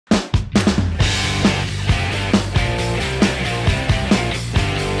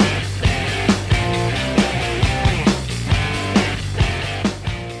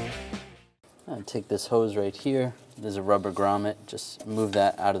take this hose right here. There's a rubber grommet. Just move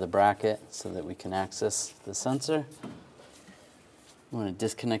that out of the bracket so that we can access the sensor. I'm going to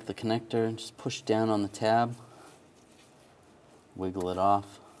disconnect the connector and just push down on the tab. Wiggle it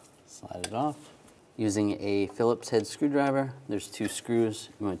off, slide it off. Using a Phillips head screwdriver, there's 2 screws.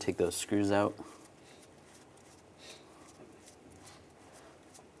 I'm going to take those screws out.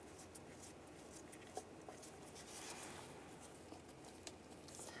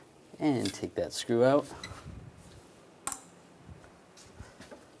 And take that screw out.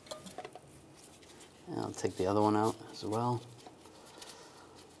 And I'll take the other one out as well.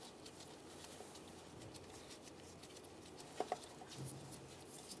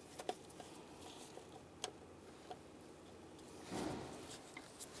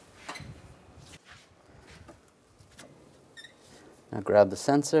 Now grab the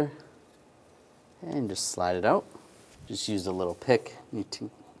sensor and just slide it out. Just use a little pick. You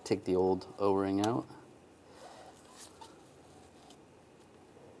take the old O-ring out.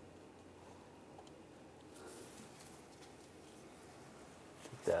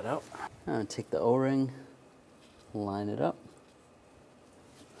 Take that out. Now take the O-ring, line it up.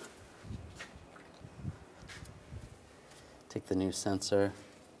 Take the new sensor,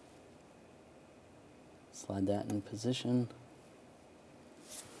 slide that in position.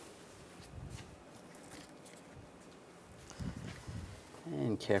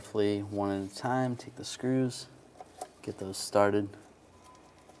 And carefully, one at a time, take the screws, get those started.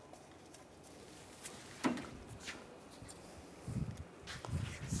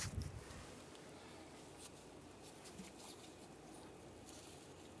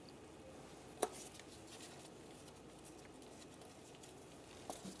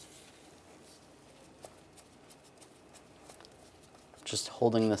 Just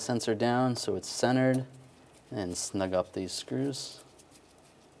holding the sensor down so it's centered, and snug up these screws.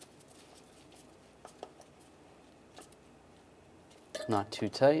 Not too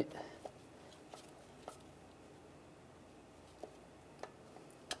tight.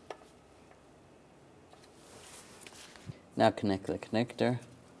 Now connect the connector,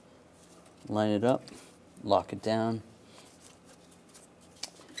 line it up, lock it down,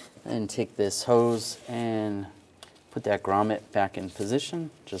 and take this hose and put that grommet back in position,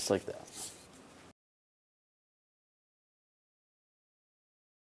 just like that.